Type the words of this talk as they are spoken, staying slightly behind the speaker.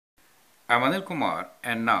I'm Anil Kumar,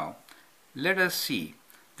 and now let us see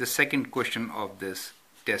the second question of this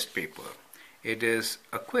test paper. It is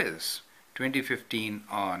a quiz 2015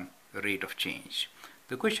 on rate of change.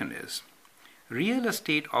 The question is, real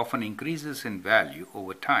estate often increases in value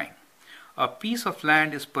over time. A piece of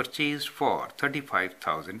land is purchased for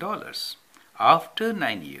 $35,000. After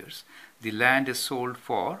 9 years, the land is sold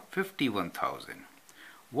for $51,000.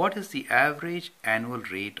 What is the average annual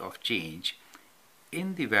rate of change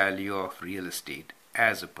in the value of real estate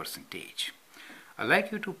as a percentage? I'd like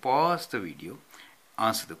you to pause the video,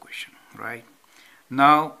 answer the question, right?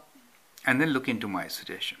 Now, and then look into my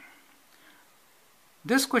suggestion.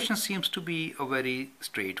 This question seems to be a very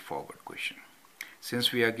straightforward question,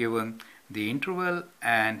 since we are given the interval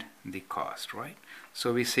and the cost, right?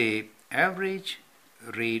 So we say average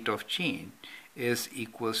rate of change is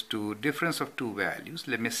equals to difference of two values.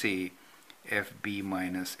 Let me say FB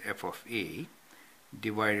minus F of A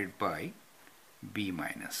divided by B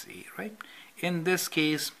minus A, right? In this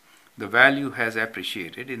case, the value has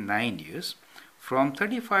appreciated in 9 years from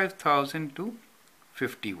 35,000 to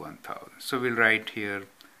 51,000. So we'll write here,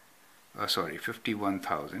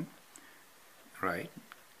 51,000, right,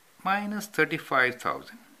 minus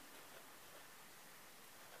 35,000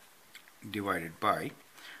 divided by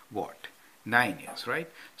what? 9 years, right?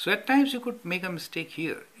 So at times you could make a mistake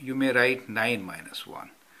here. You may write 9 minus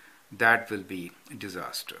 1. That will be a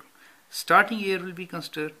disaster. Starting year will be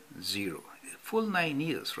considered 0. Full 9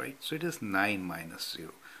 years, right? So it is 9 minus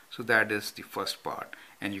 0. So that is the first part.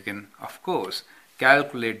 And you can, of course,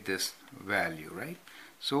 calculate this value, right?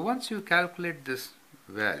 So once you calculate this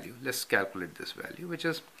value, let's calculate this value, which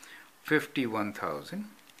is 51,000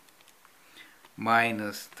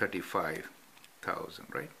 minus 35,000,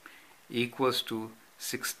 right, equals to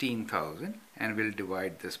 16,000, and we'll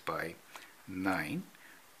divide this by 9.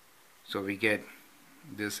 So we get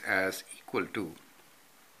this as equal to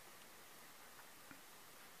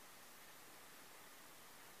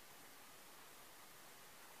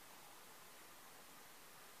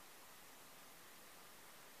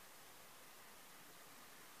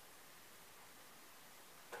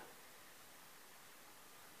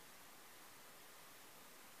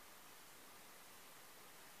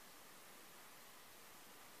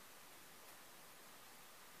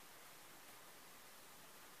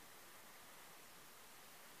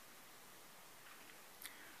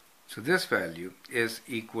so this value is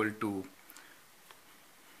equal to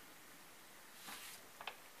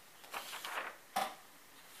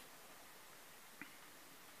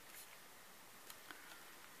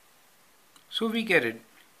so we get it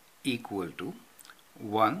equal to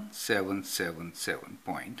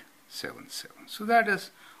 1777.77. So that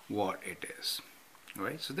is what it is,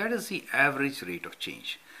 right? So that is the average rate of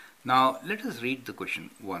change. Now let us read the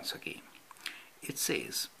question once again. It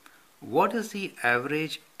says, what is the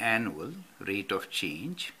average annual rate of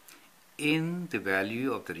change in the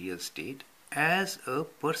value of the real estate as a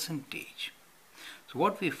percentage? So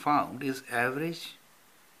what we found is average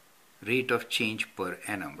rate of change per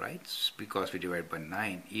annum, right? Because we divide by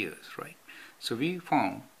 9 years, right? So we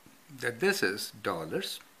found that this is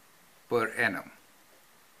dollars per annum,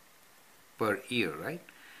 per year, right?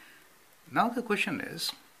 Now the question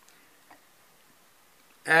is,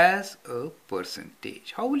 as a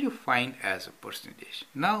percentage, how will you find as a percentage?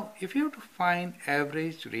 Now if you have to find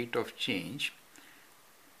average rate of change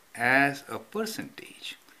as a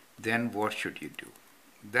percentage, then what should you do?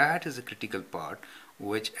 That is a critical part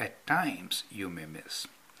which at times you may miss.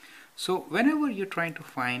 So whenever you're trying to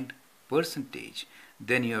find percentage,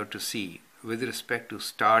 then you have to see with respect to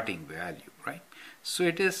starting value, right? So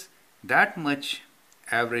it is that much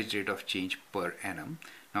average rate of change per annum.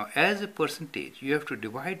 Now as a percentage, you have to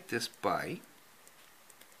divide this by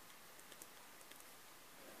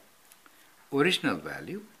original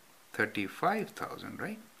value 35,000,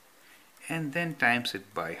 right, and then times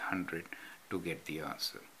it by 100 to get the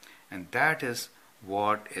answer. And that is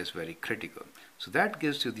what is very critical. So that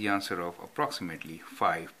gives you the answer of approximately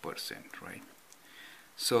 5%, right?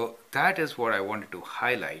 So that is what I wanted to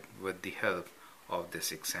highlight with the help of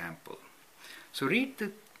this example. So read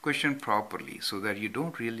the question properly so that you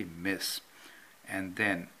don't really miss, and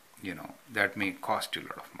then that may cost you a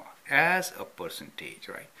lot of more as a percentage,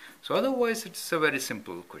 right? So otherwise it's a very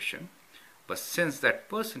simple question, but since that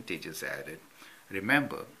percentage is added,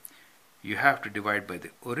 remember you have to divide by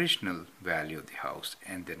the original value of the house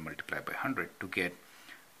and then multiply by 100 to get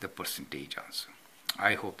the percentage answer.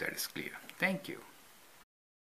 I hope that is clear. Thank you.